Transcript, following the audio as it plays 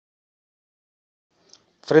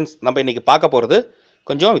Friends, நம்ம இன்னைக்கு பார்க்க போகிறது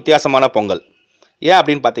கொஞ்சம் வித்தியாசமான பொங்கல். ஏன்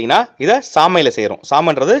அப்படின்னு பார்த்தீங்கன்னா, இதை சாமையில் செய்கிறோம்.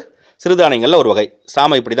 சாமைன்றது சிறுதானியங்களில் ஒரு வகை.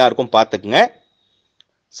 சாமை இப்படி தான் இருக்கும், பார்த்துக்குங்க.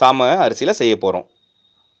 சாமை அரிசியில் செய்ய போகிறோம்.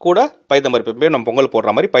 கூட பைத்தம்பருப்பு, நம்ம பொங்கல்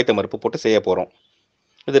போடுற மாதிரி பைத்தம்பருப்பு போட்டு செய்ய போகிறோம்.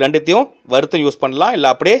 இது ரெண்டுத்தையும் வறுத்து யூஸ் பண்ணலாம், இல்லை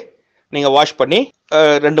அப்படியே நீங்கள் வாஷ் பண்ணி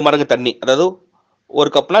 2 மடங்கு தண்ணி, அதாவது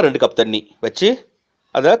 1 கப்னா 2 கப் தண்ணி வச்சு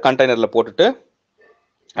அதை கண்டெய்னரில் போட்டுட்டு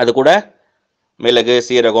அது கூட மிளகு,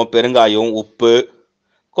 சீரகம், பெருங்காயம், உப்பு,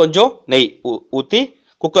 கொஞ்சம் நெய் ஊற்றி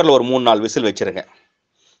குக்கரில் ஒரு 3-4 விசில் வச்சுருங்க.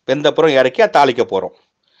 வெந்தப்புறம் இறக்கி அதை தாளிக்க போகிறோம்.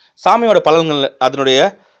 சாமையோட பலன்கள் அதனுடைய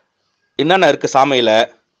என்னென்ன இருக்குது சாமையில்,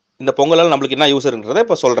 இந்த பொங்கலால் நம்மளுக்கு என்ன யூஸ் இருக்குன்றதை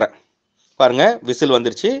இப்போ சொல்கிறேன். பாருங்கள், விசில்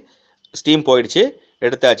வந்துருச்சு, ஸ்டீம் போயிடுச்சு,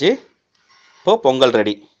 எடுத்தாச்சு. இப்போது பொங்கல்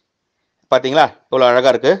ரெடி. பார்த்தீங்களா இவ்வளோ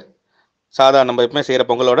அழகாக இருக்குது. சாதா நம்ம எப்பவுமே செய்கிற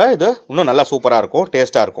பொங்கலோட இது இன்னும் நல்லா சூப்பராக இருக்கும்,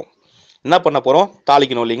 டேஸ்ட்டாக இருக்கும். என்ன பண்ண போகிறோம்,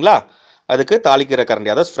 தாளிக்கணும் இல்லைங்களா? அதுக்கு தாளிக்கிற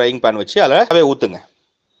கரண்டி, அதாவது ஃப்ரைங் பேன் வச்சு அதில் ஊற்றுங்க.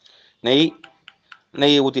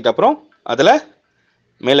 நெய் ஊற்றிட்ட அப்புறம் அதில்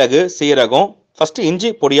மிளகு, சீரகம், ஃபஸ்ட்டு இஞ்சி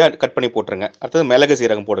பொடியாக கட் பண்ணி போட்டுருங்க. அடுத்தது மிளகு,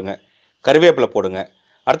 சீரகம் போடுங்க. கருவேப்பிலை போடுங்க.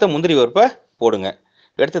 அடுத்து முந்திரி பருப்பை போடுங்க.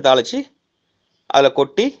 எடுத்து தாளித்து அதில்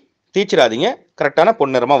கொட்டி தீச்சிடாதீங்க. கரெக்டான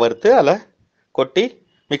பொன்னிறமாக வறுத்து அதில் கொட்டி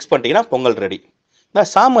மிக்ஸ் பண்ணிட்டீங்கன்னா பொங்கல் ரெடி. இந்த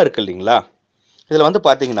சாமை இருக்குது இல்லைங்களா, இதில் வந்து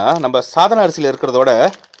பார்த்தீங்கன்னா நம்ம சாதாரண அரிசியில் இருக்கிறதோட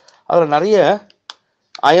அதில் நிறைய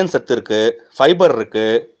அயன் சத்து இருக்குது, ஃபைபர்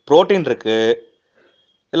இருக்குது, ப்ரோட்டீன் இருக்குது,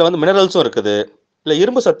 இதில் வந்து மினரல்ஸும் இருக்குது. இல்லை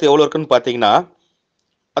இரும்பு சத்து எவ்வளோ இருக்குதுன்னு பார்த்தீங்கன்னா,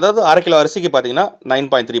 அதாவது 1/2 கிலோ அரிசிக்கு பார்த்தீங்கன்னா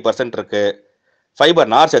 9.3% இருக்குது. ஃபைபர்,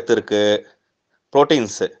 நார் சத்து இருக்குது,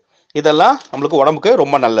 ப்ரோட்டீன்ஸு, இதெல்லாம் நம்மளுக்கு உடம்புக்கு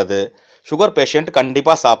ரொம்ப நல்லது. சுகர் பேஷண்ட்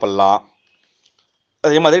கண்டிப்பாக சாப்பிட்லாம்.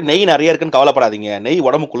 அதே மாதிரி நெய் நிறைய இருக்குன்னு கவலைப்படாதீங்க. நெய்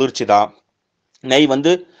உடம்பு குளிர்ச்சி தான். நெய்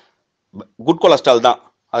வந்து குட் கொலஸ்ட்ரால் தான்.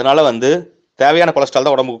 அதனால் வந்து தேவையான கொலஸ்ட்ரால்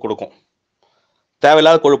தான் உடம்புக்கு கொடுக்கும்,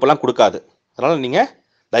 தேவையில்லாத கொழுப்பெல்லாம் கொடுக்காது. அதனால் நீங்கள்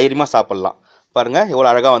தைரியமாக சாப்பிட்லாம். பாருங்கள் எவ்வளோ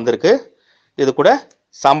அழகாக வந்திருக்கு. இது கூட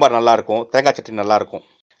சாம்பார் நல்லாயிருக்கும், தேங்காய் சட்னி நல்லாயிருக்கும்.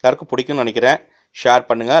 எல்லாருக்கும் பிடிக்கும்னு நினைக்கிறேன். ஷேர்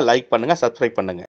பண்ணுங்கள், லைக் பண்ணுங்கள், சப்ஸ்கிரைப் பண்ணுங்கள்.